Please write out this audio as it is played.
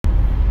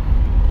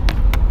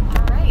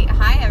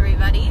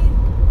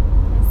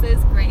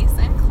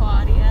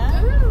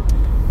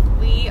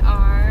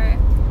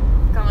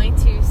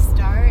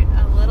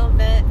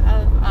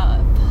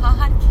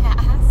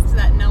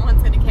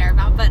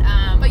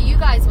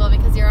possible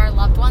because you're our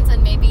loved ones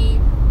and maybe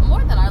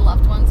more than our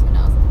loved ones. Who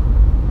knows?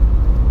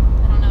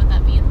 I don't know what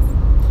that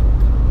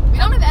means. We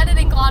don't have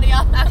editing,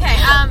 Claudia. Okay,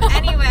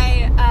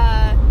 anyway,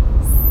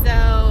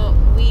 so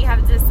we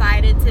have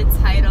decided to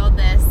title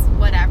this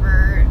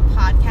whatever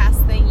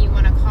podcast thing you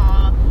want to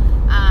call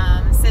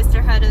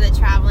Sisterhood of the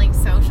Traveling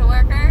Social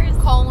Workers.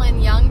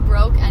 Young,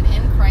 broke, and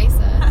in crisis.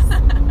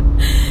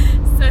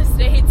 So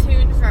stay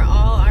tuned for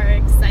all our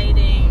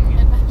exciting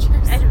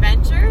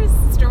adventures,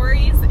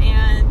 stories,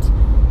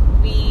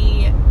 and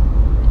we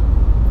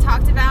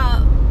talked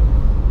about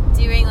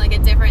doing like a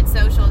different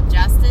social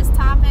justice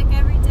topic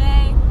every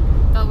day,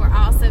 but we're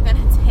also going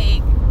to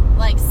take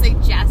like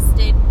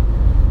suggested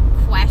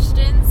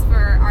questions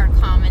for our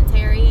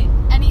commentary.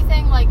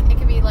 Anything, like, it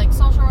could be like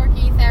social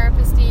worky,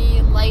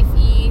 therapist-y,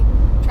 life-y,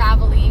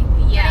 travel-y,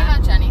 pretty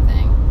much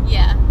anything.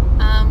 Yeah.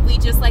 We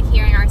just like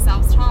hearing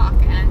ourselves talk,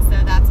 and so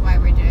that's why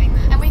we're doing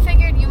this. And we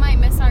figured you might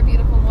miss our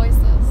beautiful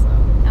voices. So.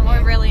 And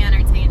we're really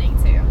entertaining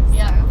too.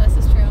 Yeah, this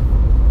is true.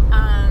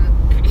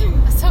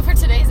 So for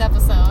today's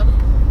episode,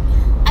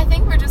 I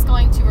think we're just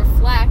going to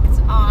reflect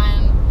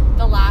on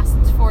the last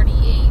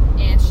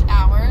 48-ish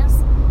hours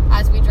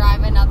as we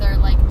drive another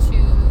like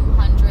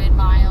 200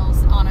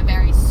 miles on a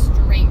very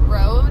straight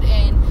road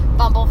in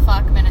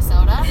Bumblefuck,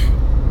 Minnesota.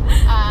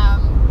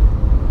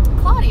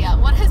 Claudia,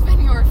 what has been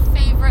your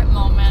favorite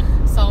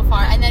moment so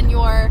far? And then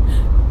your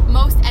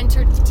most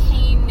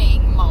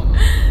entertaining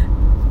moment?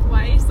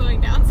 Why are you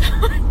slowing down so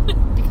much?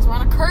 Because we're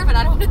on a curve and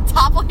I don't want to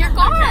topple your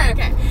car.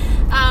 Okay.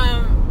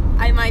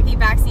 I might be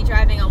backseat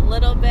driving a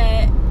little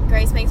bit.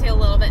 Grace makes me a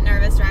little bit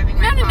nervous driving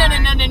my car. No.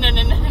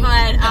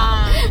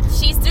 But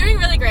she's doing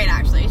really great,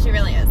 actually. She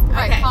really is.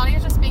 Right, okay.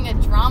 Claudia's just being a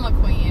drama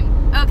queen.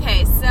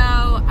 Okay,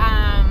 so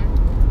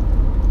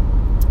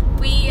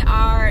we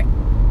are,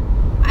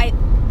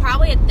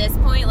 probably at this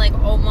point, like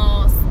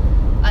almost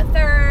a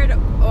third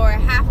or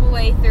half a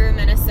way through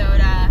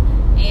Minnesota,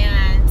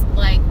 and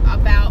like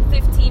about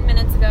 15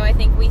 minutes ago, I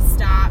think we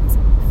stopped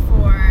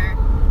for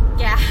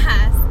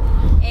gas,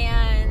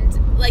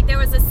 and like there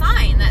was a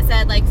sign that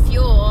said like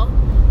fuel,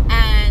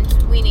 and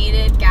we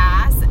needed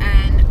gas,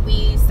 and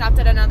we stopped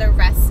at another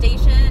rest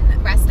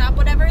stop,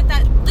 whatever,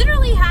 that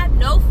literally had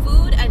no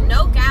food and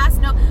no gas,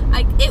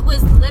 it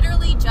was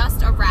literally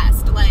just a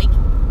rest. Like,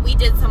 we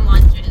did some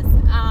lunches.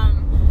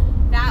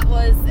 That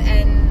was,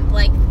 and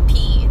like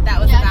pee. That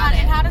was about it.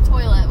 It had a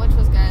toilet, which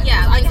was good.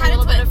 Yeah, I was a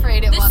little bit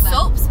afraid it wasn't. The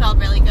soap smelled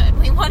really good.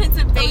 We wanted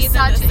to bathe in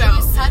the soap. It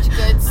was such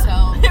good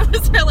soap. It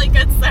was really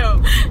good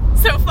soap.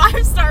 So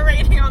 5-star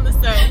rating on the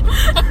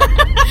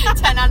soap.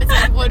 10 out of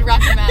 10 would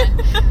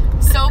recommend.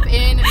 Soap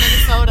in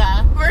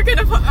Minnesota. We're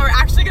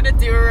actually gonna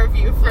do a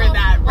review for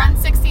that.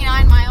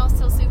 169 miles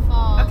till Sioux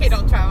Falls. Okay,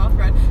 don't travel off the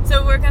road.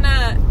 So we're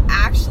gonna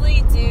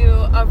actually do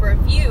a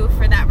review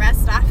for that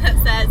rest stop that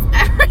says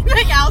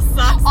everything else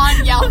sucks.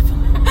 On Yelp.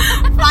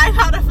 5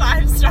 out of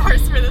 5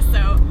 stars for the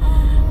soap.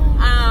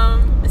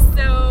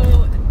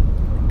 So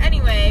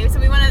anyway, so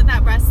we went at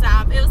that rest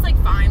stop. It was like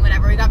fine,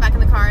 whatever. We got back in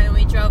the car and then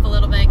we drove a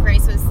little bit.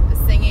 Grace was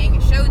singing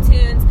show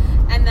tunes,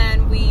 and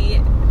then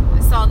we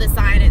saw the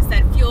sign. It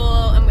said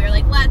fuel, and we were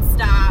like, let's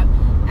stop.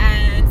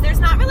 And there's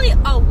not really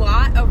a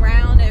lot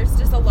around. There's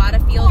just a lot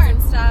of fields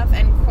and stuff,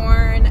 and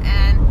corn,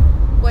 and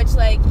which,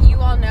 like, you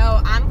all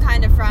know, I'm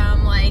kind of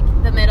from like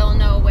the middle of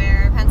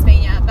nowhere,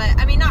 Pennsylvania, but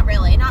I mean not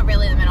really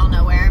the middle of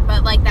nowhere,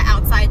 but like the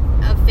outside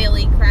of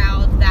Philly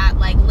crowd that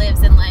like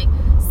lives in like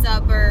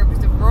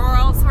suburbs,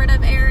 rural sort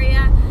of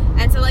area.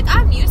 And so like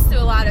I'm used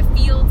to a lot of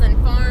fields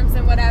and farms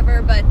and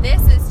whatever, but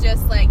this is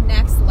just like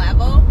next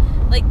level.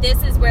 Like,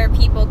 this is where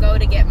people go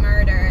to get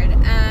murdered.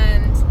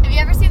 And have you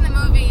ever seen the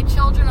movie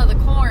Children of the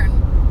Corn?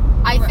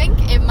 I think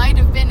it might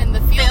have been in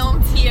the field.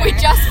 Filmed here. We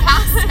just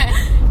passed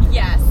it.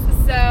 Yes.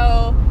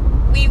 So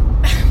we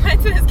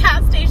went to this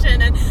gas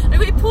station, and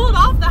we pulled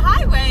off the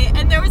highway,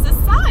 and there was a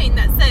sign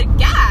that said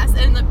gas,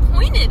 and it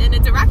pointed in a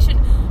direction,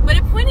 but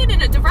it pointed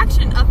in a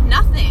direction of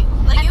nothing.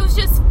 Like, and it was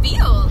just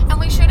fields. And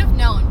we should have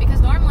known,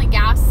 because normally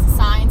gas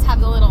signs have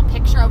the little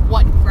picture of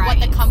what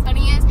the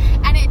company is,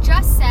 and it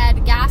just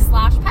said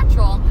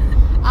gas/petrol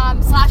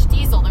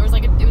 /diesel. It was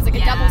like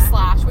a double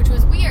slash, which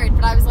was weird,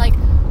 but I was like,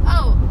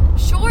 oh,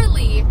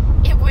 surely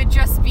it would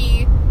just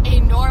be a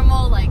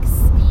normal like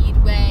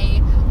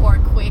Speedway or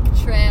Quick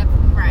Trip,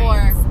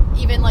 or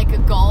even like a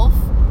Gulf.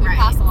 We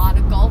passed a lot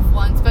of Gulf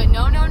ones, but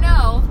no.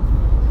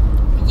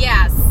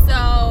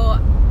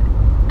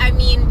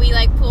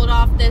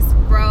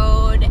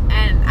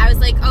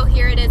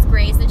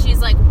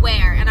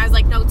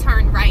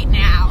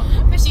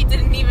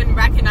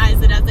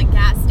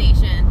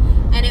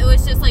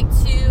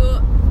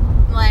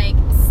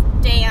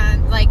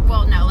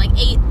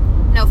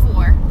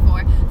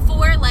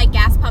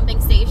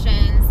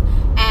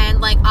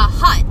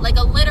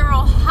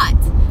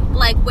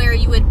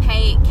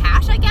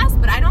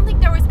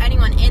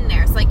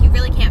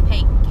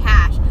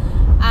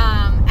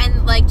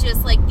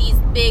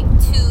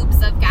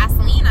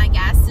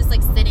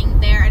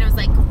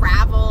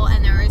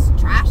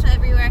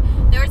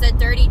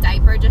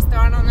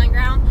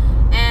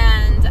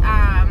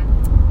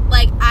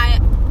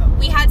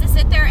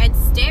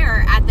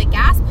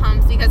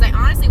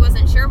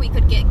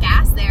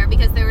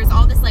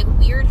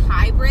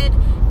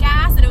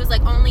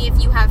 but only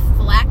if you have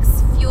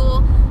flex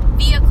fuel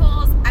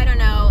vehicles. I don't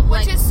know.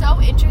 Which is so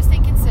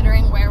interesting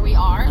considering where we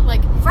are.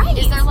 Like, right.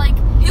 Is there like...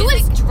 Who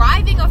is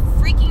driving a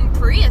freaking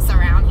Prius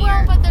around here?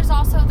 Well, but there's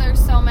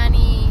so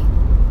many,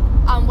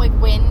 like,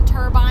 wind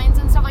turbines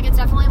and stuff. Like, it's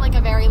definitely, like,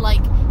 a very,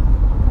 like,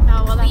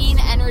 clean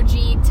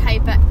energy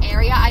type of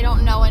area. I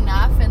don't know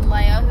enough, and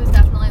Leia, who's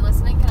definitely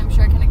listening,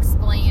 can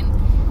explain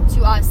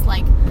to us,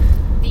 like,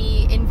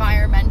 the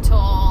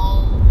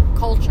environmental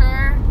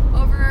culture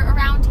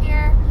around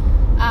here.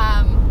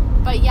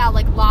 But yeah,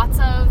 like, lots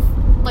of,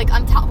 like,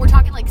 we're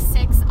talking, like,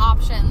 6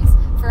 options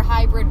for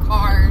hybrid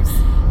cars.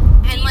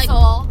 And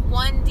diesel. Like,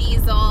 1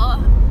 diesel,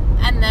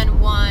 and then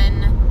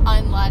 1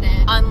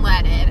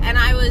 unleaded. And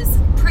I was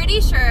pretty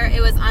sure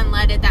it was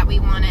unleaded that we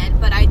wanted,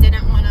 but I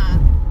didn't want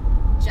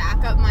to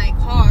jack up my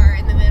car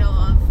in the middle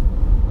of,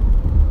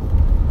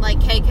 like,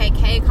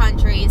 KKK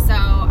country, so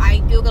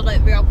I googled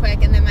it real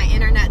quick, and then my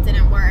internet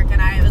didn't work,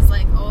 and I was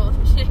like, oh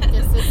shit,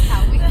 this is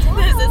how we die.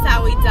 This is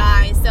how we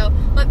die. So,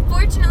 but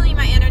fortunately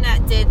my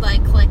internet did,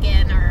 like, click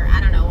in, or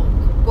I don't know,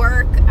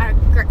 work.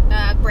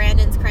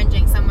 Brandon's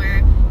cringing somewhere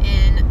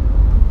in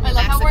New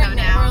Mexico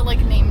now. We're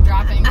like name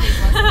dropping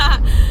people.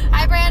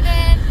 Hi,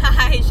 Brandon.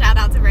 Hi, shout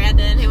out to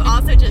Brandon, who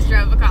also just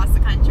drove across the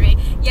country.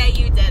 Yeah,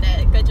 you did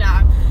it. Good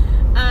job.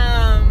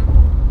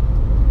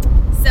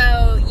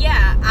 So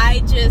yeah,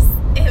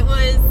 it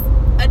was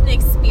an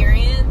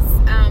experience.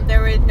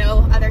 There were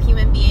no other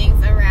human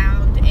beings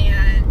around,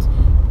 and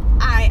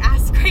I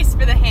asked Grace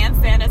for the hand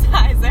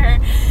sanitizer.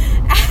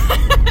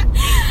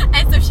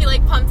 And so she,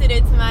 like, pumped it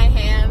into my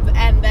hands,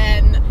 and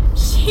then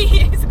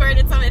she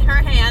squirted some in her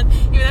hand,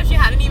 even though she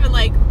hadn't even,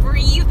 like,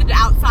 breathed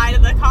outside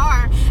of the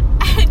car.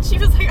 And she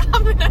was like,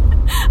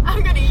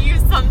 I'm gonna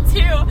use some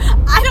too.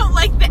 I don't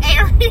like the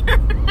air here.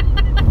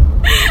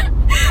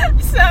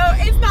 So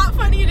it's not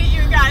funny to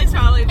you guys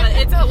probably, but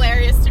it's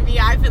hilarious to me.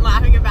 I've been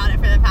laughing about it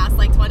for the past,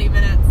 like, 20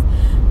 minutes.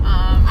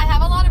 I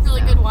have a lot of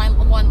really good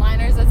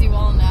one-liners, as you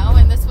all know,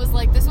 and this was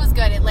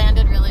good. It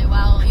landed really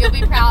well. You'll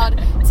be proud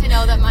to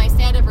know that my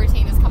stand-up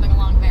routine is coming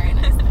along very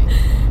nicely.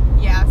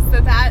 Yeah, so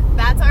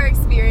that's our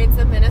experience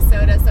in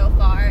Minnesota so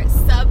far.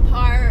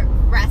 Subpar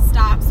rest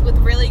stops with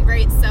really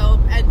great soap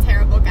and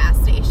terrible gas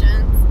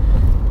stations.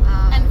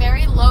 And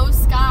very low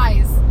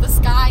skies. The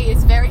sky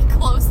is very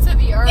close to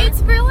the earth.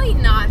 It's really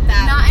not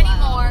that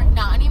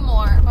Not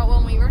anymore. But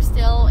when we were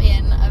still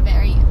in a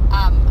very,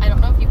 I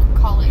don't know if you could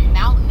call it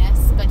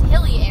mountainous, but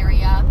hilly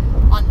area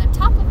on the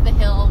top of the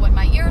hill, when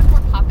my ears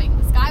were popping,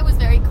 the sky was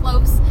very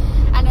close.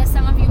 And as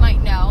some of you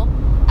might know,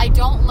 I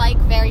don't like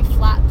very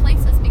flat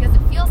places because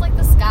it feels like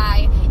the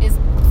sky is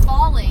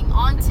falling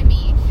onto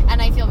me,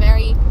 and I feel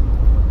very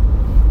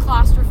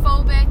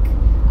claustrophobic,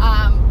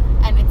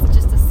 and it's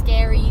just a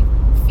scary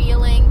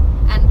feeling,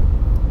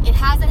 and it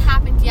hasn't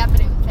happened yet, but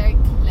it was very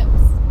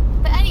close.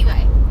 But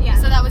anyway, yeah.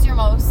 So that was your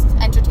most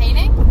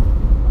entertaining?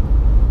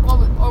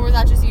 Or was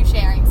that just you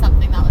sharing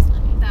something that was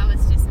funny? That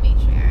was just me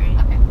sharing.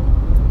 Okay.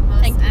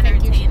 Most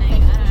entertaining.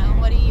 Thank you I don't know.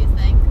 What do you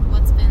think?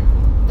 What's been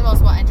the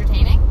most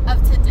entertaining?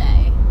 Of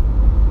today?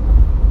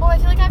 Well, I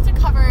feel like I have to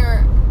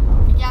cover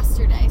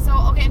yesterday. So,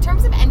 okay, in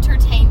terms of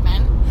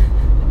entertainment,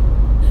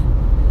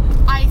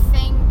 I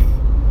think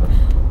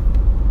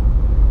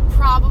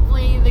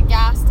probably the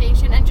gas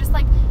station and just,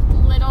 like,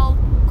 little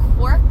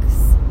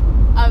quirks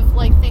of,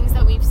 like, things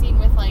that we've seen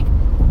with, like,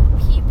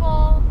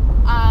 people,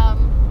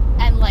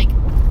 and, like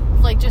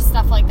just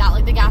stuff like that,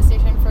 like the gas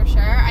station for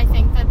sure. I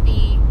think that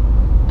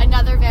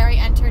another very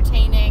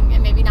entertaining,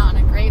 and maybe not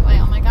in a great way,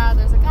 oh my god,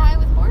 there's a guy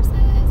with horses.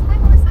 Hi,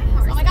 horses.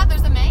 Oh my god,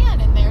 there's a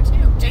man in there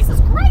too. Jesus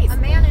Christ. A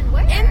man in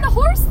where? In the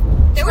horse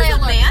There trailer.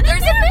 was a man in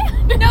There's there? a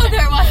man. No,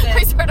 there wasn't.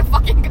 I swear to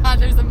fucking god,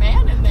 there's a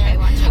man in there. Okay,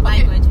 watch your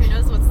language. Who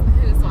knows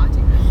who's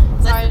watching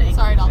this?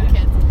 Sorry to all the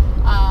kids.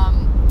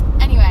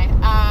 Anyway,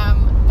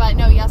 but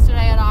no,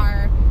 yesterday at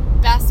our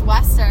Best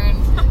Western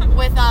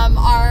with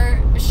our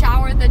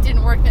shower that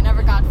didn't work, that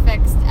never got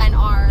fixed, and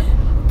our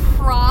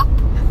prop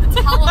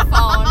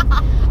telephone,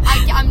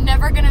 I'm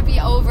never gonna be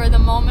over the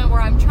moment where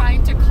I'm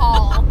trying to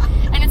call,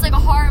 and it's like a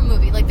horror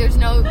movie. Like there's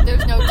no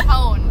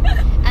tone,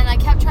 and I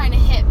kept trying to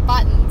hit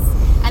buttons,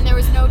 and there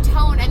was no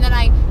tone, and then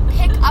I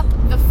pick up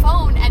the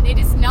phone, and it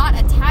is not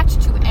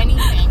attached to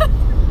anything.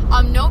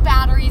 No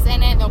batteries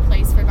in it, no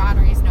place for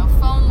batteries, no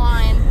phone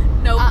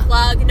line, no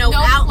plug, no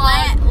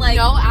outlet, plug, like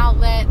no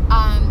outlet.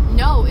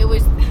 No,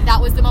 that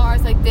was the moment where I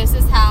was like, this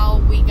is how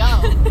we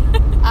go.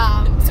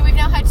 So we've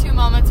now had 2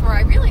 moments where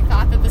I really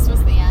thought that this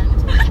was the end.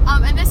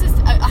 And this is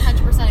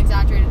 100%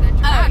 exaggerated and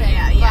dramatic.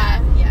 Oh,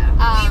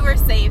 yeah. We were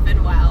safe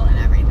and well and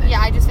everything.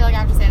 Yeah, I just feel like I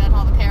have to say that to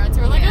all the parents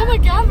who are like, oh my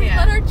god, we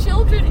let our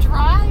children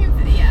drive.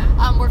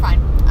 Yeah. We're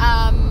fine.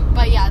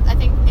 But yeah, I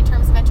think in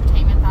terms of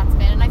entertainment, that's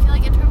been, and I feel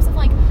like in terms of,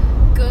 like,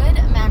 good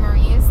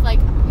memories,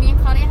 like, me and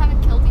Claudia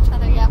haven't killed each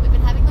other yet. We've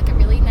been having, like, a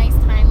really nice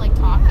time, like,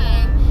 talking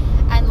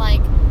and,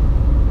 like,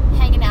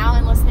 hanging out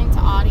and listening to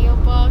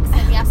audiobooks.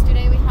 And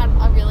yesterday we had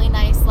a really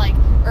nice, like,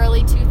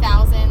 early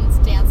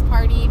 2000s dance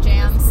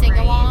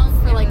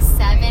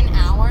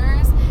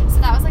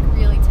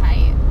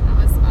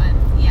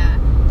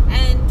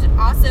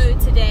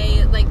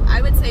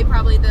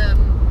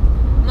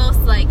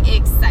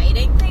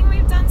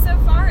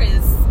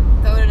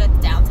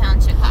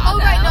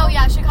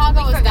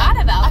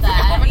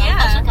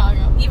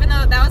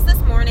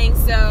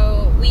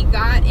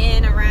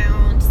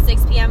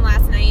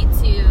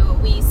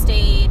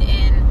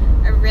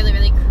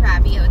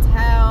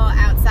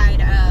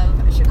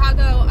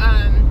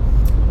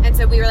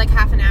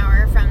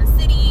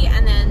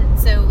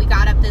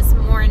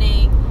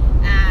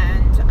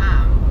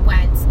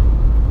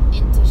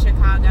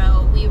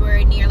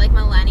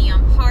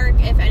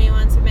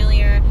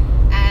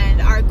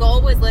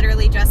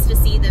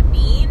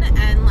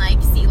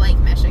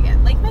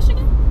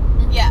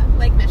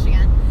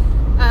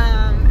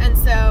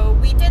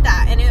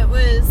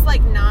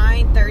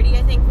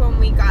when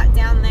we got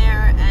down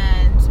there,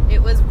 and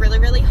it was really,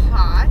 really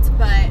hot,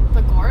 but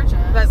gorgeous.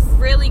 But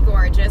really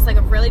gorgeous, like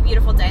a really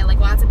beautiful day. Like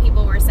lots of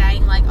people were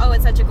saying, like, oh,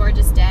 it's such a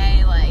gorgeous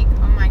day. Like,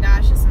 oh my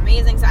gosh, it's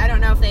amazing. So I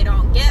don't know if they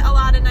don't get a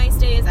lot of nice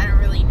days. I don't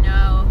really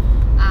know.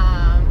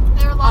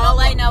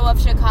 All I know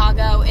of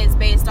Chicago is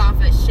based off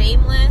of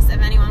Shameless. If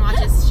anyone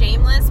watches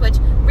Shameless, which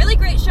really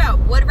great show,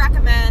 would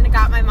recommend.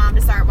 Got my mom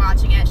to start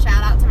watching it.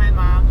 Shout out to my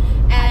mom.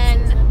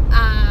 And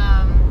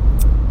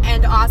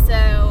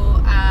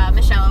also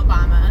Michelle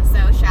Obama.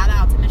 So shout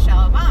out to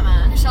Michelle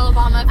Obama. Michelle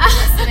Obama, if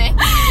you're listening,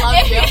 we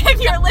love you.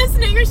 If you're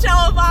listening,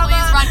 Michelle Obama,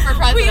 please run for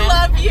president. We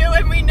love you,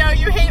 and we know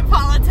you hate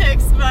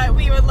politics, but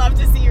we would love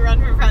to see you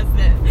run for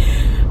president.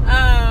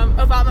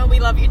 Obama, we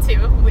love you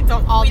too. We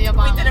don't. All the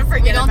Obamas. We didn't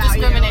forget about you.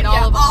 We don't discriminate.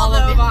 All the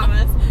of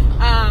Obamas.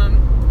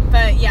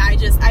 But yeah, I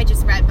just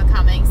read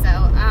Becoming.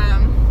 So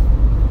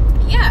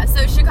yeah.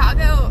 So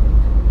Chicago.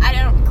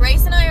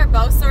 Grace and I are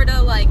both sort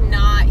of like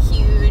not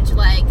huge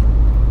like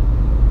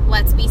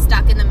let's be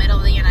stuck in the middle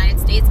of the United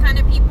States kind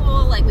of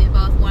people. Like we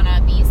both want to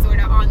be sort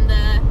of on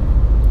the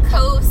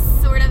coast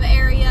sort of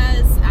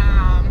areas.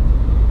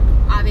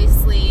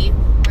 Obviously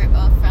we're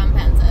both from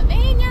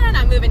Pennsylvania and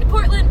I'm moving to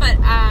Portland, but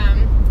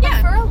yeah. But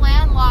for a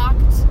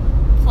landlocked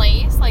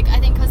place, like I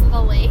think because of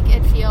the lake,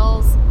 it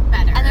feels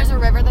better. And there's a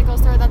river that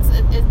goes through. I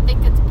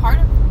think it's part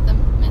of the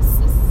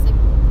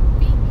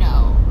Mississippi.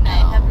 No, I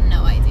have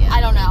no idea.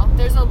 I don't know.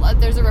 There's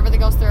a river that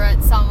goes through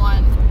it.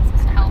 Someone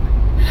help.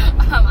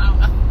 I don't know.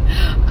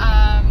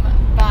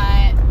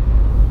 But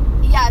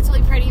yeah, it's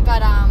really pretty.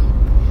 But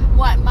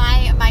what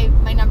my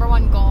number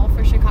one goal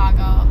for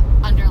Chicago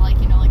under like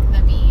like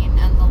the Bean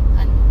and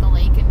the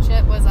lake and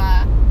shit was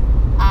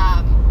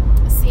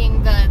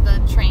seeing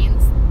the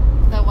trains.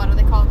 The what are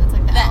they called? It's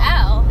like the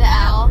L. The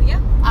L.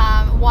 Yeah.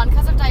 One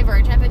because of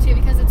Divergent, but two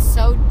because it's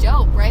so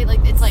dope, right?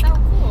 Like it's like so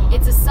cool.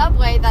 It's a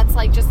subway that's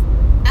like just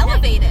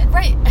elevated,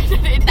 right?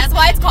 That's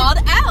why it's called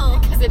L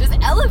because it is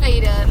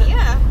elevated.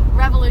 Yeah.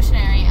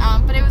 Revolutionary.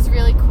 But it was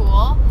really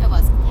cool. It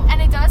was cool,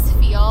 and it does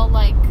feel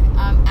like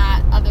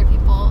at other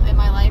people in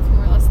my life who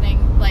were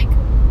listening, like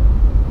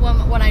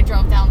when I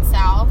drove down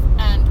south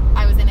and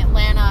I was in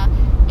Atlanta.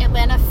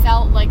 Atlanta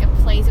felt like a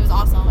place. It was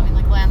also, I mean,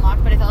 like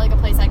landlocked, but it felt like a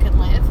place I could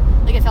live.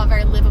 Like it felt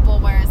very livable.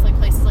 Whereas like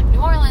places like New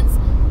Orleans,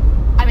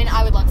 I mean,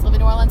 I would love to live in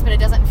New Orleans, but it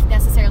doesn't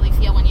necessarily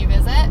feel when you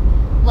visit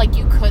like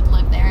you could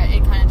live there.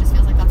 It kind of just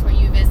feels like that's where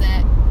you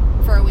visit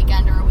for a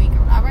weekend or a week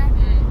or whatever.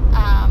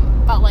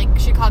 But like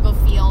Chicago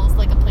feels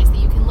like a place that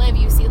you can live.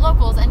 You see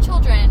locals and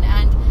children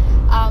and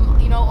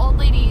old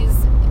ladies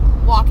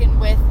walking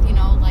with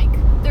like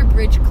their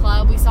bridge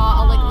club. We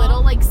saw a like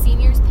little like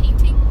seniors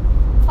painting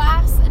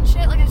class and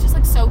shit. Like it's just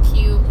like so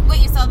cute.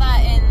 Wait, you saw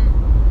that in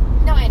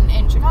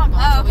Chicago?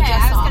 Oh, okay.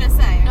 I was gonna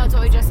say. No, it's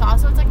what we just saw.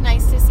 So it's like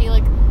nice to see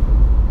like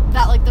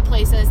that, like the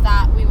places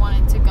that we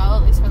wanted to go,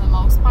 at least for the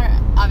most part.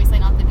 Obviously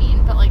not the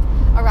Bean, but like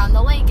around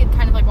the lake and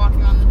kind of like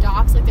walking around the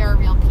docks. Like there are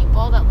real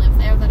people that live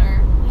there that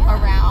are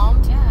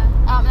around.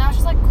 Yeah. And that was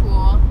just like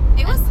cool.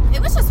 It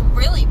was just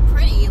really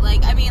pretty.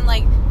 Like I mean,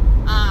 like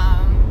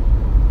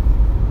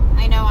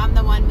I know I'm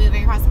the one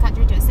moving across the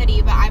country to a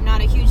city, but I'm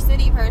not a huge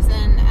city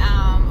person.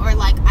 Or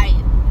like I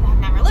have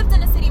never lived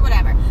in a city,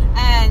 whatever.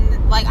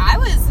 And like I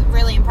was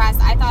really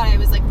impressed. I thought it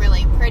was like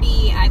really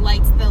pretty. I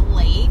liked the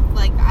lake.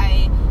 Like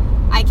I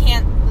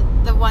can't.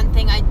 The one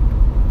thing I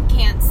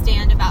can't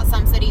stand about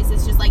some cities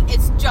is just like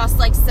it's just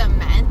like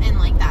cement and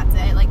like that's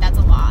it. Like that's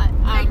a lot.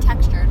 Very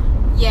textured.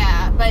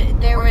 Yeah,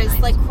 but there was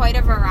like quite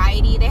a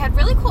variety. They had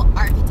really cool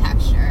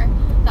architecture.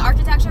 The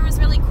architecture was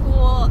really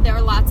cool. There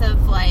were lots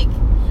of like,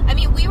 I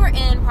mean, we were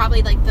in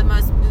probably like the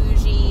most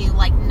bougie,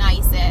 like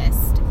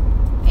nicest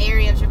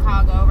area of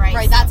Chicago, right?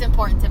 Right, that's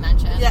important to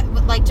mention. Yeah,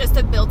 like just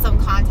to build some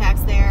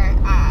context there,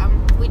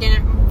 we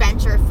didn't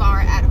venture far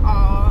at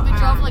all. We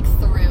drove like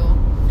through.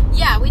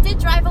 Yeah, we did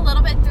drive a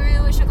little bit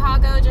through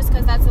Chicago just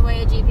because that's the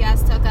way a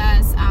GPS took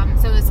us.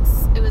 So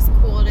it was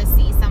cool to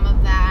see some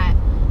of that.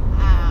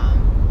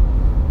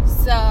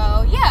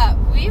 So yeah,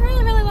 we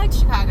really, really liked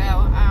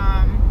Chicago.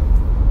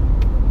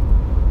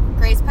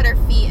 Grace put her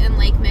feet in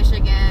Lake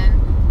Michigan.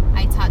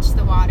 I touched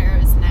the water.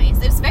 It was nice.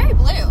 It was very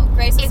blue.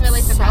 Grace was really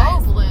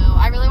surprised. So blue.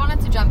 I really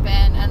wanted to jump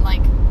in and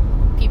like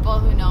people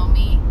who know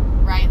me,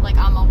 right? Like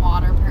I'm a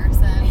water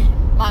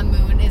person. My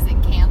moon is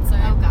in Cancer.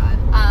 Oh God.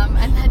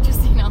 And then just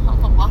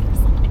on the water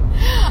side.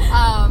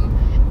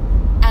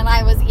 And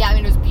I was,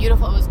 it was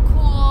beautiful. It was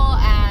cool,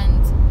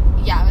 and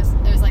yeah,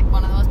 it was like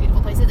one of the most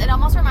beautiful places. It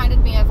almost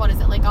reminded me of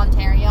Lake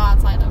Ontario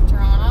outside of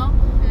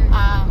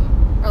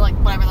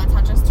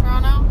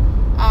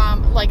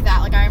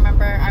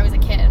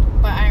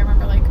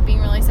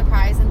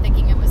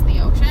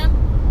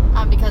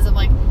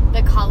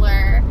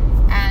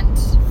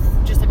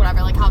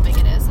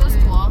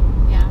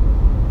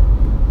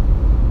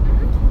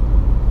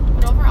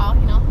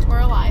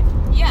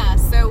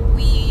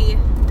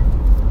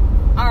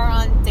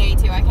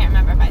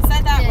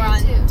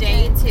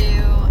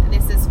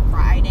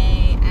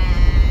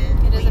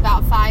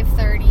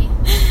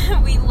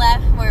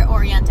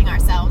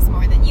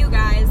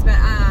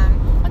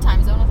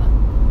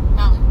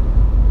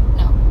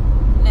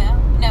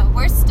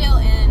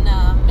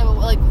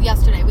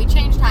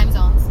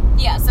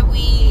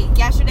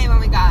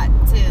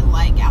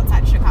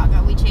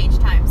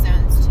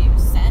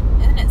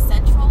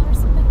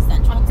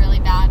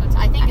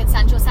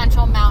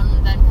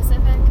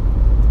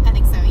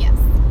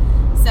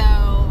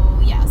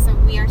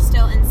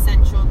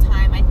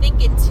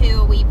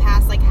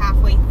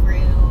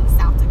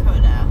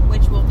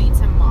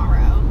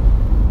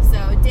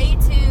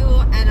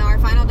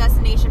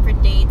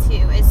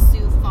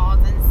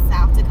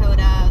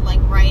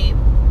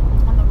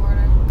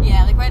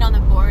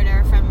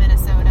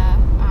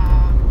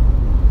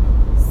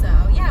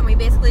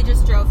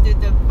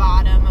the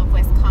bottom of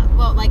Wisconsin.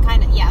 Well, like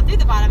kind of, yeah, through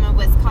the bottom of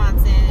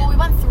Wisconsin. Well, we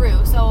went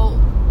through. So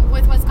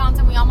with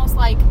Wisconsin, we almost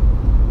like,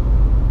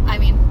 I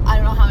mean, I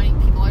don't know how many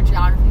people are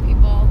geography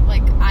people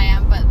like I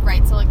am, but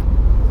right. So like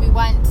we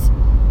went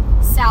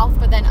south,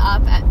 but then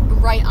up at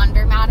right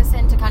under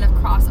Madison to kind of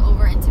cross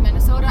over into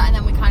Minnesota, and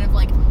then we kind of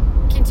like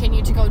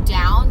continued to go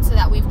down so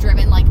that we've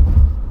driven like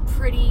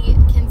pretty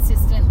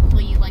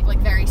consistently like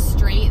very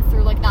straight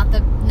through like not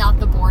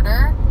the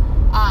border,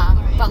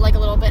 Right. but like a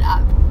little bit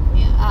up.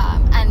 Yeah.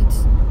 And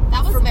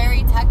That was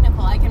very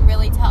technical. I can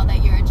really tell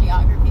that you're a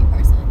geography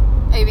person.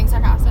 are you being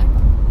sarcastic?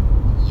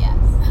 Yes.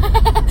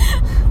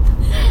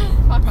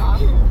 Fuck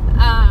off.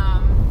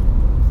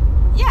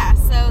 Yeah,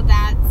 so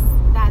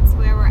that's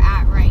where we're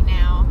at right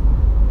now.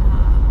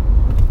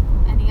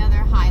 Any other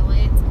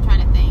highlights? I'm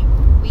trying to think.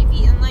 We've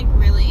eaten like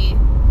really...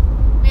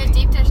 We had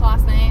deep dish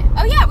last night.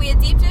 Oh yeah, we had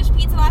deep dish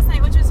pizza last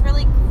night, which was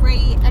really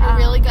great. And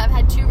I've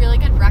had 2 really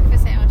good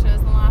breakfast sandwiches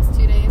in the last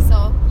 2 days,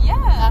 so Yeah.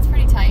 that's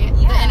pretty tight.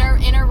 Yeah.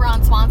 The inner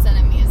Ron Swanson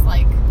in me is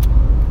like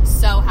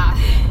so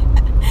happy.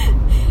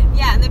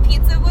 Yeah, and the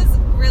pizza was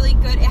really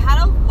good. It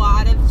had a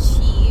lot of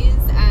cheese,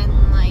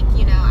 and like,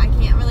 you know, I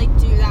can't really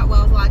do that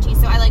well with a lot of cheese,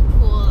 so I like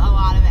pulled a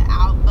lot of it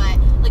out, but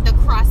like the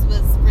crust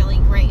was really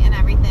great and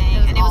everything.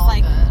 It was and it was all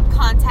like good.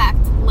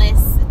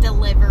 contactless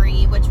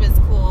delivery, which was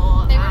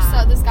cool.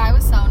 This guy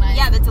was so nice.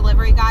 Yeah, the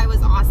delivery guy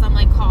was awesome,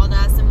 like called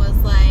us and was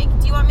like,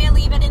 do you want me to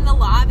leave it in the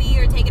lobby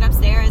or take it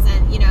upstairs?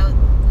 And, you know,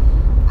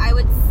 I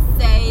would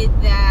say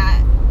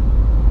that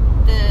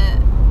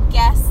the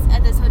guests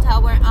at this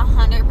hotel weren't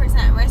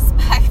 100%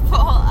 respectful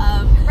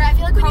of Right, I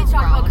feel like we need to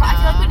talk about Corona. I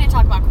feel like we need to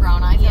talk about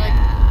Corona. I feel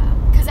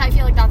like because I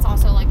feel like that's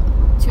also like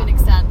to an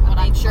extent what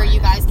I'm big sure part you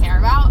of guys care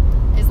about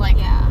is like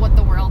Yeah. what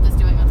the world is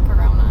doing with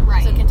Corona.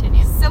 Right. So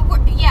continue. So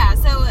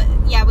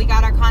we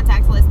got our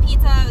contactless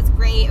pizza. It was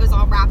great. It was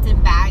all wrapped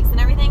in bags and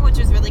everything, which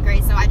was really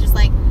great. So I just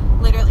like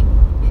literally,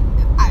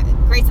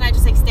 Grace and I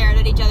just like stared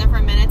at each other for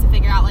a minute to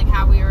figure out like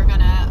how we were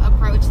gonna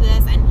approach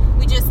this, and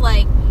we just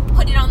like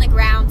put it on the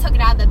ground, took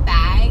it out of the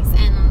bags,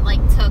 and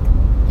like took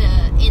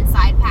the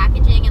inside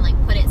packaging and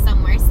like put it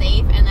somewhere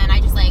safe, and then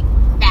I just like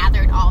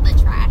gathered all the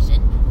trash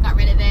and got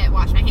rid of it,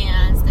 washed my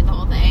hands, did the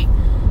whole thing.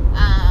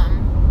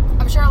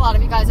 I'm sure a lot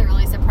of you guys are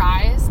really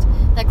surprised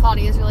that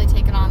Claudia's really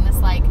taken on this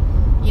like,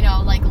 you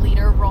know, like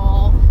leader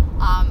role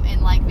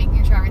in like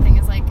making sure everything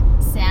is like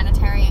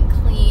sanitary and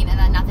clean and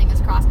that nothing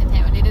is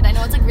cross-contaminated. I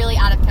know it's like really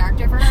out of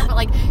character for her, but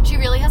like she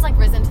really has like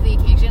risen to the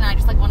occasion, and I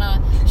just like want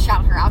to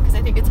shout her out because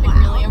I think it's like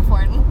really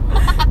important.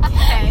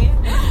 Okay.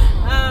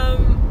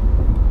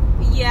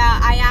 Yeah,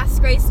 I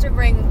asked Grace to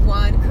bring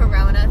one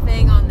Corona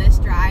thing on this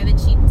drive, and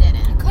she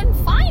didn't. Couldn't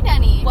find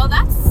any. Well,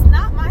 that's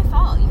not my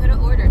fault. You could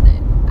have ordered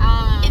it.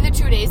 In the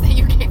 2 days that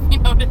you gave me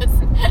notice.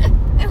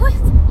 It was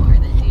more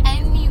than 2 days.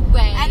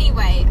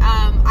 Anyway,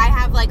 I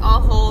have like a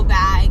whole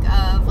bag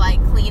of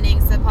like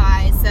cleaning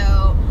supplies.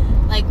 So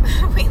like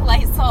we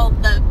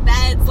Lysoled the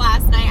beds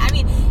last night. I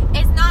mean,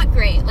 it's not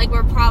great. Like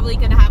we're probably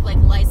gonna have like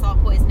Lysol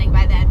poisoning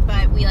by then,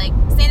 but we like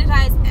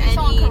sanitize It's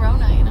on any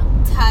Corona, you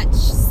know. touch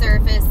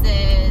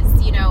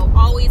surfaces. You know,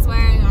 always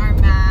wearing our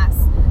masks.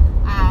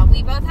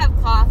 We both have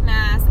cloth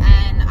masks,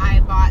 and I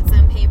bought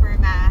some paper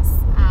masks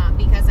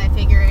because I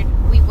figured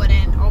we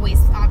wouldn't always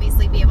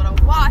obviously be able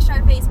to wash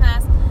our face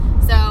masks.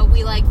 So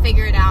we like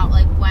figured out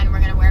like when we're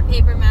gonna wear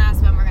paper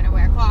masks, when we're gonna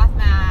wear cloth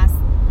masks,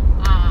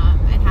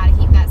 and how to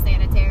keep that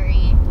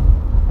sanitary.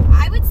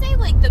 I would say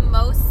like the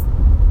most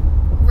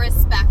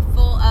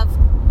respectful of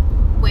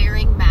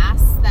wearing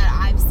masks that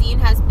I've seen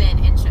has been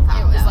in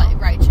Chicago. It was like,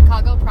 right,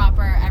 Chicago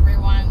proper,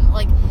 everyone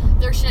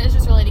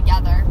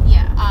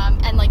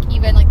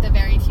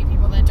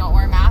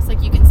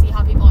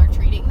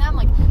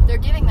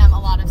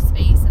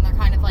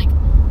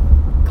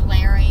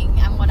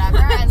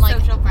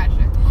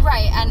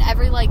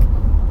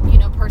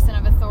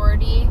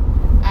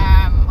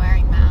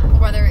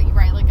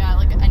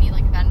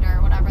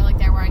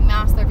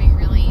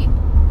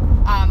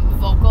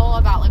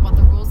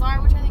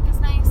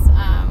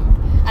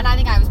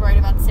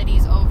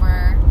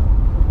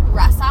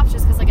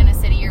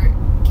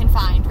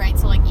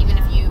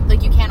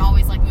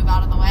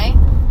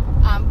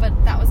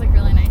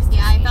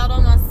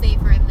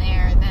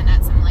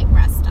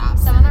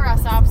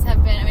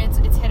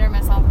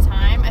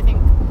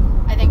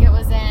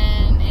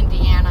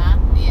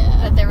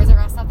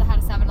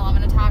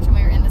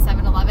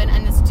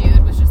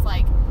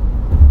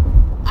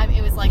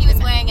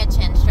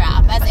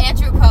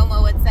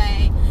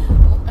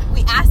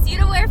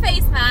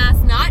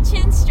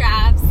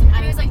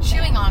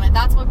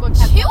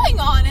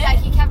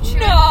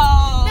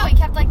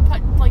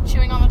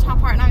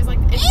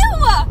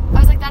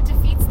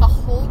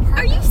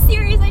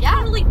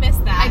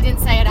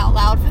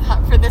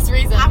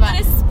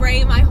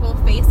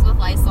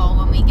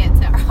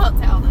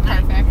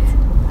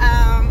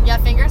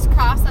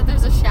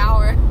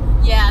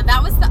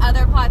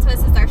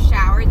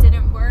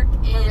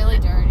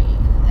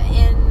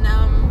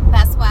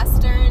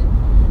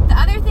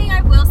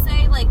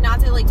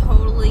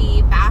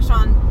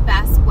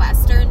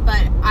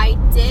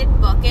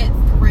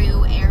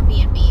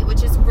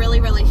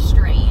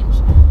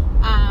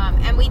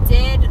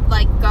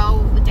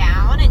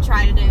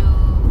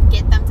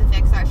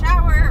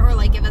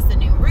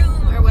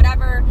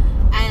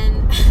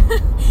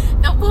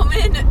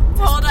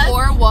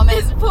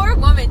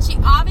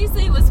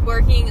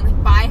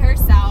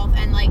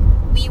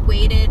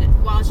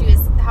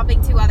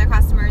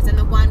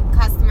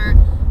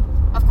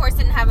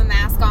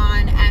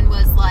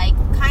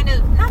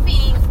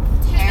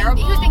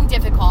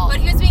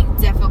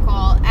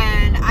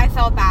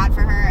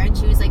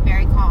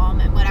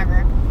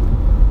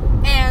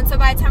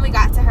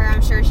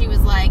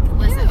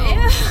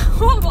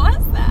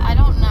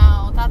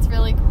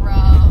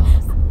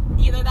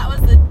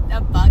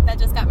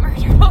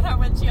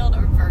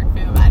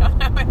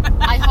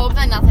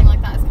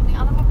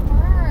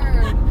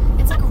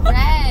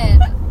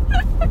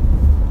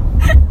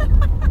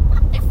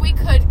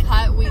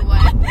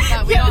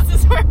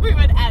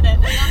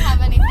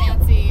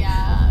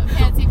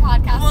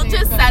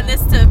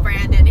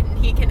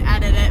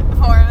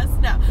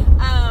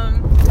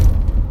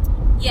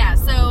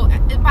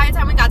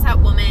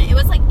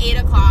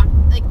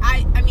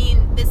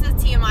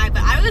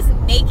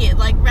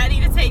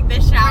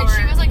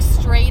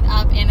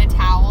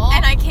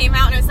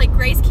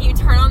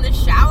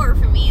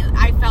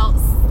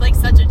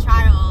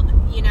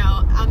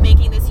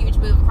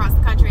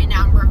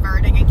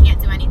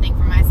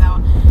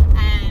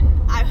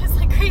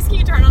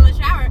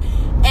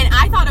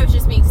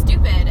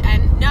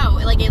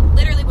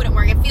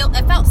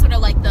I felt sort of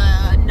like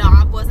the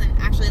knob wasn't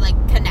actually like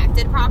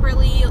connected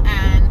properly,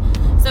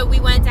 and so we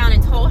went down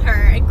and told her,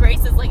 and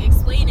Grace is like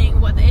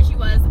explaining what the issue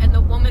was, and the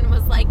woman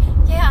was like,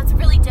 yeah, it's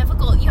really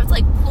difficult, you have to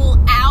like pull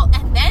out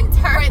and then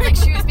turn. Right, like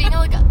she was being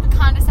like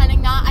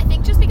condescending, not, I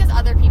think just because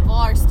other people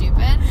are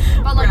stupid,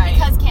 but like Right.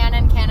 because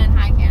Canon,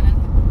 hi Canon.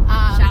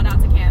 Shout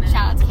out to Canon.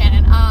 Shout out to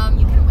Canon.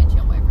 You can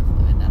windshield wiper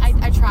fluid. That's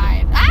I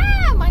tried.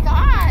 Ah, my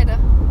God.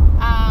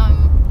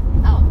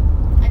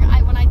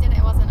 When I did it,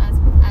 it wasn't as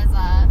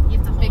you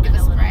have to hold big it of a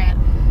a little spray.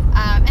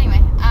 bit.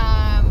 Anyway,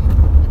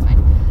 that's fine.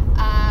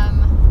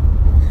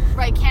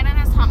 Right, Canon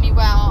has taught me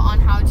well on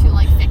how to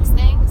like fix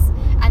things,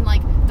 and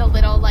like the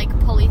little like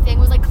pulley thing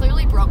was like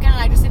clearly broken, and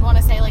I just didn't want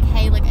to say like,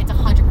 hey, like it's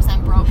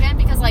 100% broken,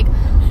 because like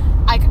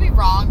I could be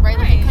wrong, right?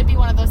 Like Right. it could be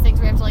one of those things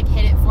where you have to like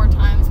hit it 4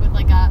 times with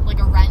like a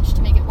wrench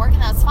to make it work,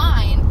 and that's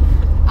fine,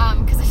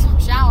 because I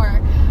don't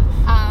shower.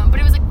 But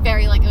it was like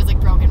very like, it was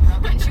like broken.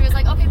 She was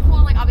like, okay,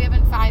 cool, like I'll be up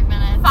in 5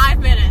 minutes. 5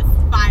 minutes.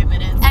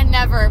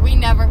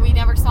 And we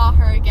never saw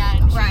her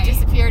again. She Right.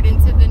 disappeared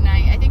into the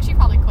night. I think she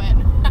probably quit.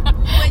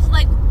 Which,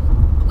 like,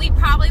 we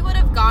probably would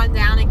have gone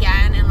down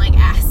again and, like,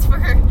 asked for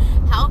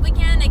help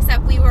again,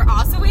 except we were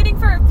also waiting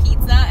for a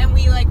pizza, and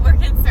we, like, were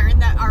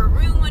concerned that our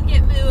room would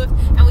get moved,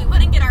 and we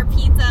wouldn't get our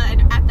pizza,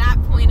 and at that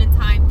point in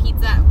time,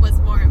 pizza was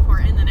more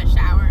important than a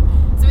shower.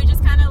 So we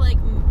just kind of, like,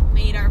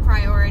 made our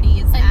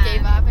priorities. And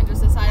gave up and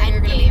just decided we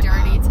were going to be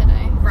dirty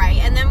today. Right,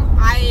 and then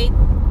I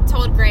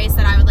told Grace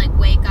that I would, like,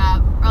 wake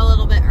up a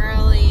little bit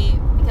early,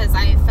 because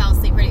I fell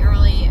asleep pretty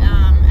early,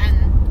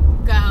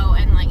 and go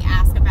and, like,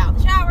 ask about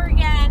the shower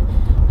again,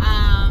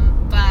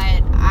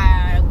 but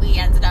we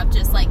ended up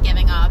just, like,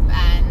 giving up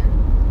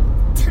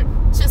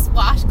and just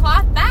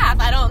washcloth bath.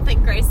 I don't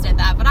think Grace did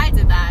that, but I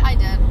did that. I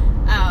did.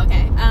 Oh,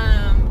 okay.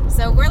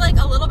 So we're, like,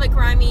 a little bit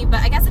grimy, but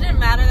I guess it didn't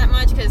matter that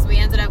much, because we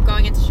ended up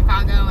going into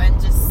Chicago and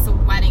just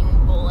sweating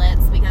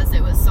bullets, because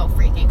it was so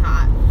freaking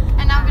hot.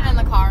 And now I've been in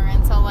the car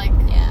until like,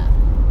 Yeah.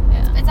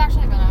 it's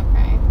actually been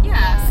okay.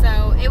 Yeah,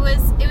 so it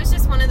was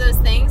just one of those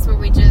things where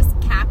we just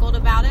cackled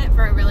about it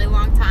for a really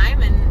long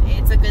time, and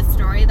it's a good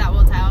story that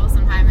we'll tell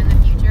sometime in the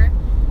future.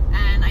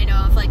 And I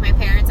know if like my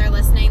parents are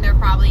listening, they're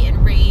probably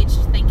enraged,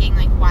 thinking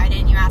like, why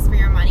didn't you ask for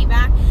your money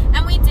back?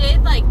 And we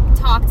did like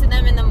talk to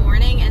them in the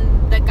morning,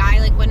 and the guy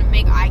like wouldn't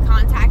make eye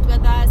contact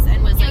with us,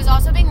 and was He like, was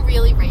also being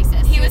really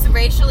racist. he was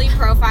racially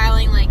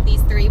profiling like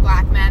these 3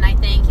 black men. I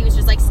think he was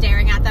just like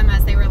staring at them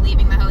as they were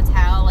leaving the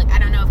hotel. Like I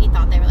don't know if he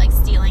thought they were like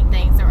stealing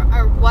things or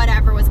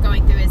whatever was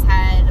going through his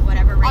head,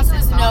 whatever racist Also,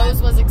 his thought.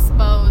 nose was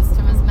exposed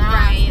to his mouth.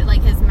 Right,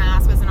 like his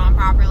mask wasn't on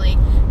properly,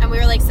 and we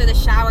were like, so the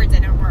shower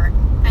didn't work,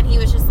 and he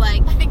was just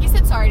like, I think he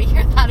said sorry to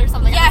hear that or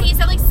something. yeah, he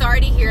said like,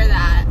 sorry to hear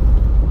that.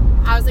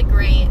 I was like,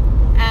 great.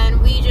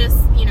 And we just,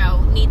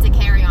 need to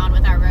carry on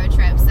with our road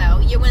trip. So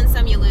you win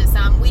some, you lose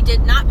some. We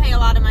did not pay a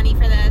lot of money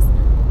for this.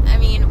 I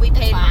mean, we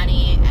paid fine.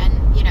 money, and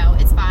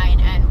it's fine,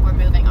 and we're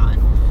moving on.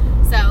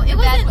 So it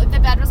was The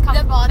bed was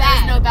comfortable, and there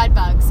was no bed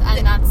bugs,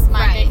 and that's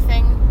my right. big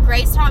thing.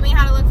 Grace taught me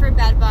how to look for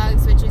bed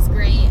bugs, which is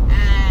great.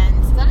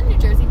 And Is that a New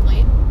Jersey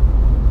plate?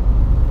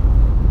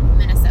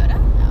 Minnesota.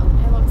 No,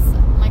 it looks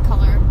my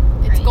color.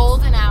 It's Right.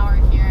 golden hour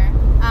here.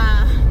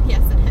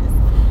 Yes, it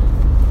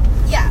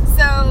is. Yeah,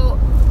 so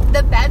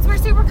the beds were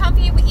super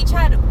comfy. We each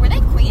had, were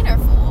they queen or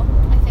full?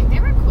 I think they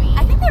were queen.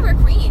 I think they were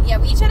queen. Yeah,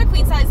 we each had a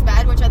queen size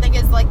bed, which I think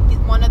is like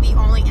one of the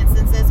only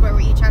instances where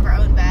we each have our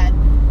own bed.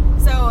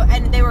 So,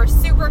 and they were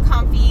super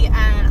comfy,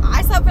 and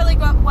I slept really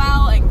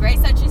well, and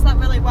Grace said she slept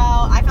really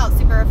well. I felt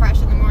super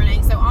refreshed in the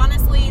morning. So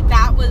honestly,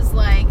 that was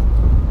like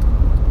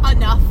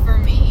enough for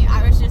me.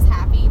 I was just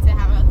happy to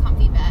have a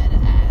comfy bed,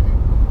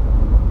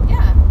 and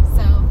yeah,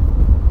 so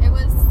it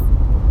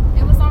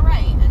was all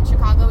right. And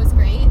Chicago was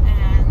great,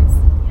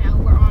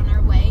 and we're on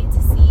our way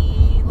to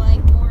see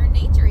like more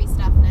naturey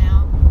stuff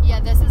now.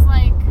 Yeah, this is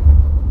like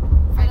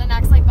for the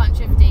next like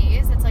bunch of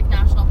days. It's like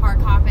national park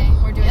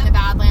hopping. We're doing Yep. the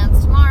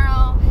Badlands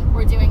tomorrow.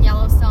 We're doing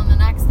Yellowstone the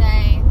next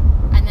day,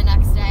 and the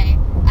next day,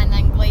 and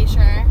then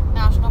Glacier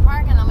National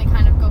Park, and then we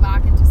kind of go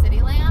back into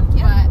Cityland.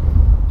 Yeah.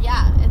 But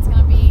yeah, it's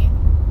gonna be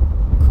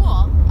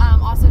cool.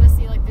 Also to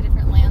see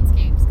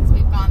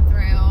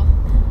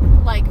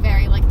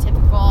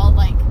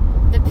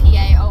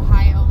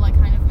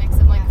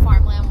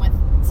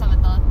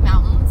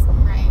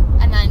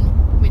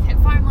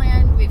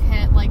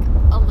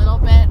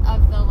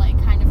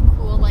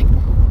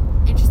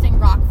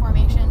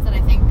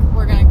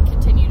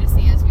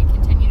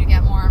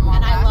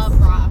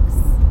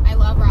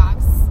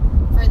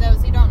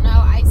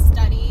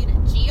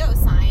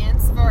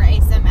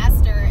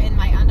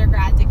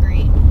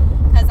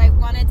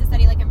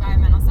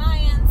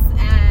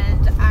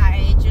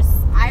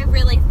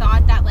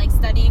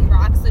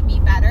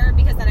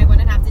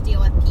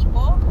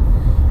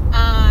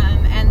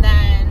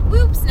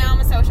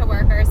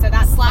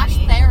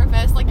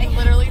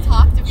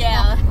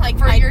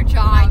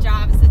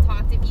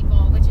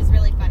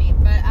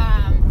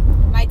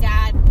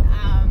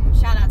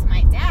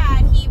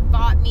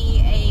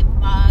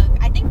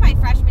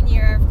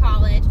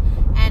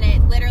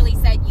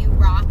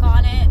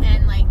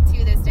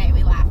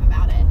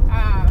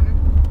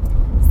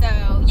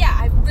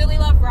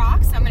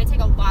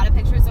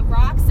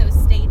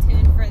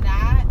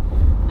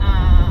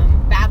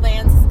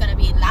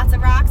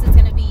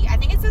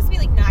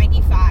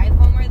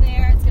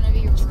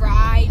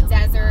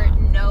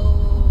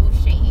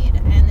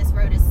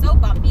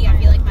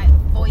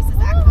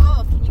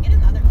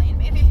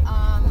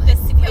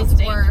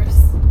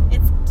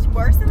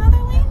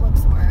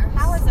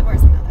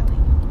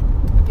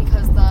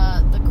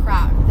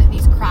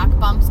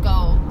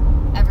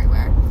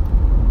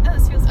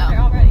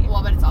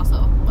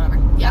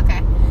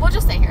We'll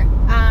just stay here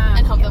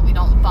and hope that we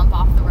don't bump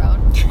off the road.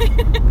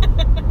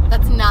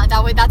 That's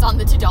on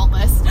the to-don't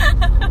list.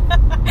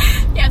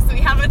 Yes, we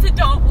have a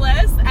to-don't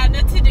list and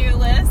a to-do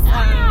list.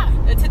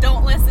 The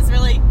to-don't list is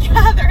really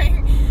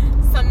gathering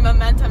some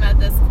momentum at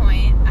this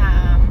point.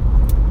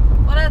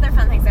 What other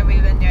fun things have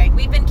we been doing?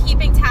 We've been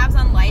keeping tabs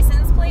on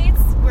license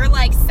plates. We're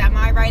like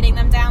semi-writing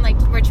them down.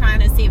 Like we're trying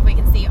to see if we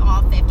can see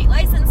all 50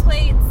 license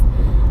plates.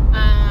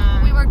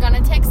 We were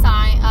going to take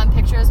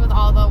pictures with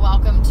all the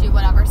welcome to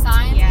whatever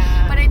signs.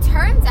 Yeah. But it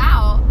turns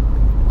out,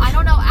 I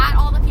don't know, at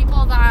all the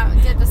people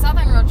that did the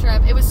Southern road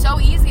trip, it was so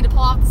easy to pull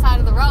off the side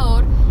of the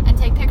road and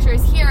take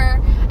pictures here.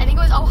 I think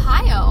it was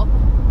Ohio.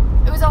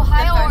 It was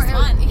Ohio. The first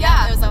one.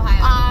 Yeah, it was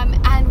Ohio.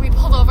 And we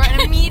pulled over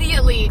and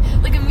immediately,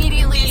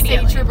 a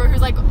state trooper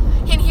who's like,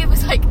 he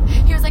was like,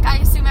 I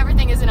assume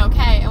everything isn't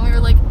okay. And we were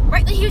like,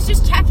 right, he was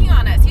just checking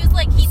on us. He was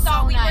like, he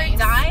thought we nice. were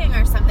dying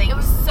or something. It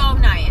was so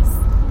nice.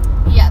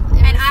 Yeah.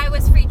 And I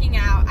was freaking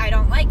out. I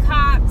don't like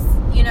cops,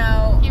 you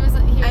know. He was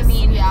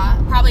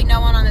probably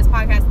no one on this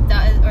podcast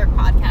does, or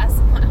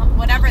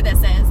whatever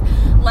this is,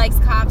 likes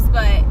cops,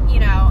 but, you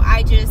know,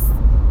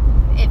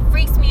 it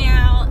freaks me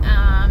out,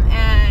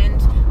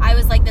 and I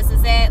was like, this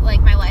is it,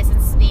 like, my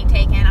license is being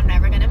taken, I'm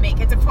never gonna make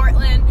it to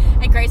Portland,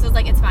 and Grace was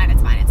like, it's fine, and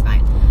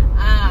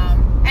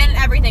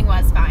everything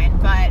was fine,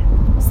 but,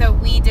 so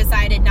we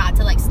decided not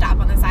to, like, stop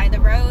on the side of the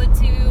road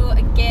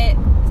to get,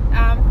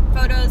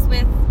 photos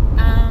with,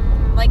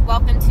 like,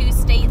 welcome to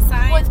state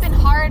signs. Well, it's been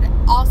hard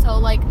also,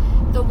 like,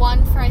 the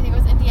one for, I think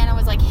it was Indiana,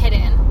 was, like,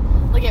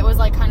 hidden. Like, it was,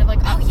 like, kind of, like,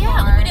 up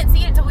far. We didn't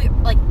see it until we were,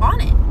 like, on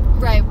it.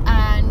 Right,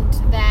 and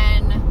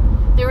then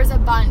there was a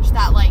bunch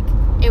that, like,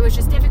 it was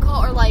just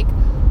difficult, or, like,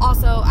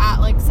 also at,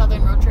 like,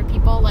 Southern road trip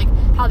people, like,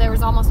 how there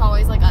was almost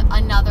always, like,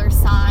 another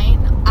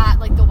sign at,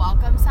 like, the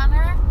welcome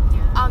center.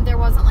 Yeah. There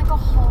wasn't, like, a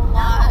whole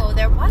lot. No,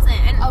 there wasn't.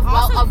 And of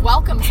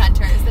welcome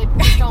centers. They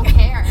don't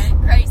care.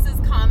 Grace's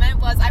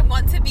comment was, I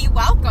want to be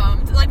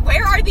welcomed. Like,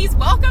 where are these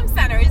welcome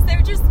centers?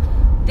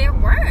 There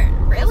weren't,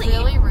 really. It was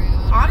really rude.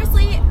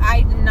 Honestly,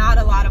 not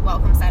a lot of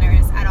welcome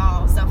centers at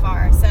all so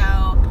far. So,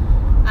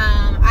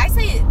 I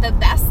say the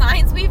best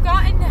signs we've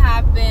gotten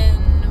have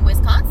been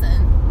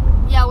Wisconsin.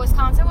 Yeah,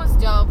 Wisconsin was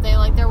dope. They,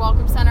 like, their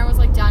welcome center was,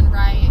 like, done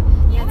right.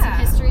 Yeah. Had some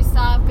history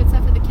stuff, good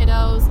stuff for the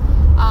kiddos.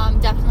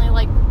 Definitely,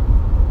 like,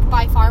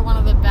 by far one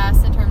of the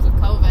best in terms of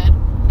COVID.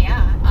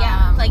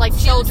 Yeah. Like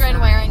children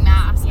wearing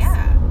masks.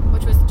 Yeah.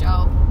 Which was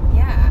dope.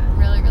 Yeah.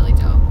 Really, really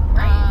dope.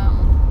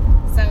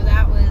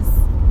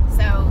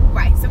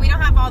 Right. So we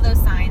don't have all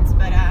those signs,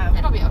 but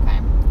it'll be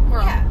okay.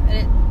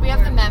 We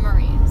have the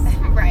memories.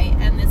 Right,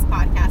 and this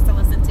podcast to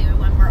listen to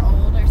when we're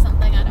old or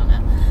something, I don't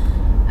know.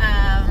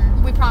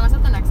 We promise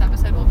that the next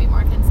episode will be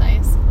more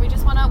concise. We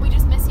just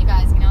miss you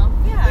guys, you know?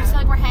 Yeah. We just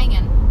feel like we're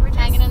hanging.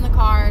 Hanging in the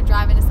car,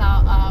 driving us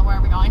out, where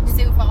are we going?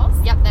 Sioux Falls?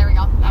 Yep, there we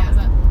go. That was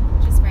it.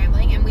 Just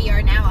rambling, and we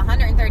are now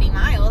 130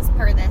 miles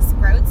per this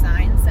road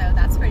sign, so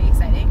that's pretty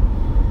exciting.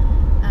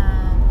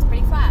 It's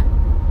pretty flat.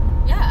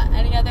 Yeah,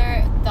 any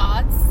other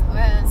thoughts?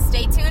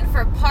 Stay tuned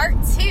for part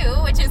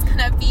 2, which is going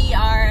to be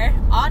our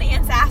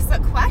audience asks a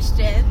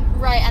question.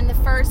 Right, and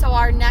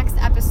our next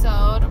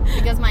episode,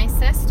 because my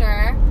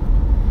sister,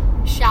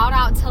 shout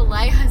out to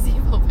Leia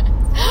Zebelman.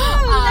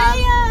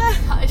 Leia!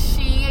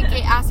 She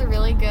asked a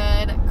really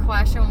good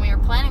question when we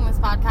were planning this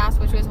podcast,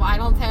 which was, why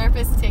don't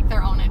therapists take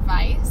their own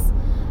advice?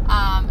 /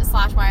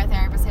 why are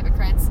therapists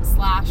hypocrites?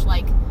 /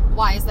 like,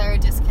 why is there a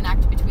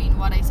disconnect between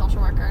what a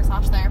social worker /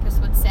 therapist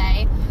would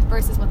say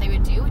versus what they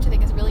would do, which I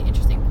think is a really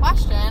interesting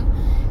question.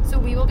 So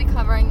we will be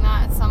covering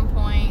that at some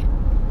point,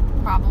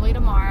 probably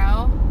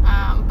tomorrow.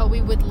 But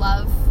we would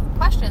love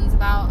questions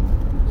about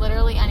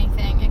literally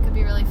anything. It could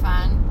be really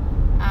fun.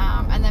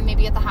 And then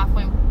maybe at the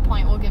halfway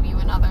point, we'll give you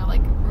another,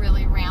 like,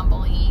 really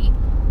rambly,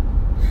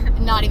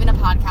 not even a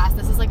podcast.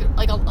 This is like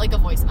a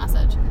voice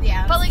message.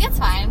 Yeah. But, like, it's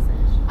fine.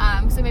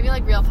 So maybe,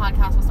 like, real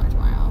podcast will start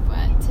tomorrow.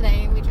 But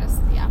today we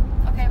just,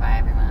 Okay, bye,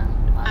 everyone.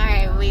 All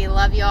right, we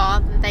love you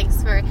all.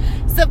 Thanks for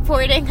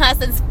supporting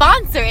us and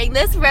sponsoring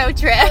this road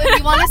trip. So if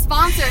you want to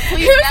sponsor,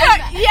 please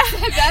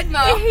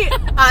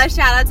Venmo.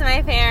 Shout out to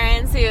my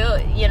parents who,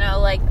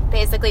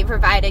 basically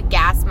provided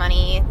gas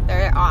money.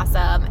 They're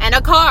awesome. And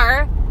a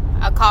car.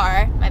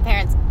 My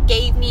parents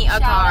gave me a car.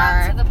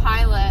 Shout out to the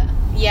pilot.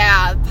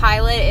 Yeah,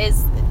 pilot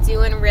is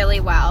doing really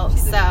well.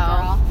 She's a good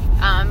girl.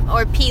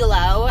 Or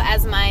Pilo,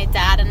 as my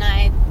dad and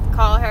I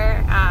call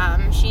her.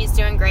 She's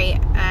doing great,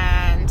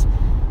 and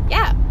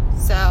yeah,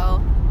 so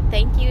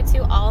thank you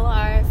to all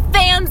our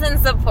fans and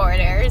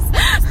supporters.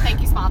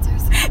 Thank you,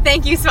 sponsors.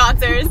 Thank you,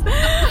 sponsors.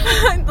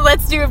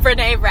 Let's do a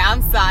Brene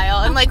Brown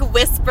style and, like,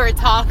 whisper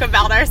talk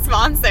about our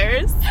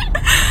sponsors.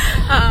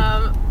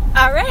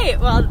 All right,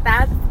 well,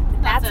 that's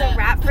a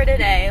wrap for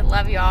today.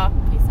 Love y'all.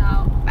 Peace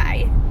out.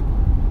 Bye.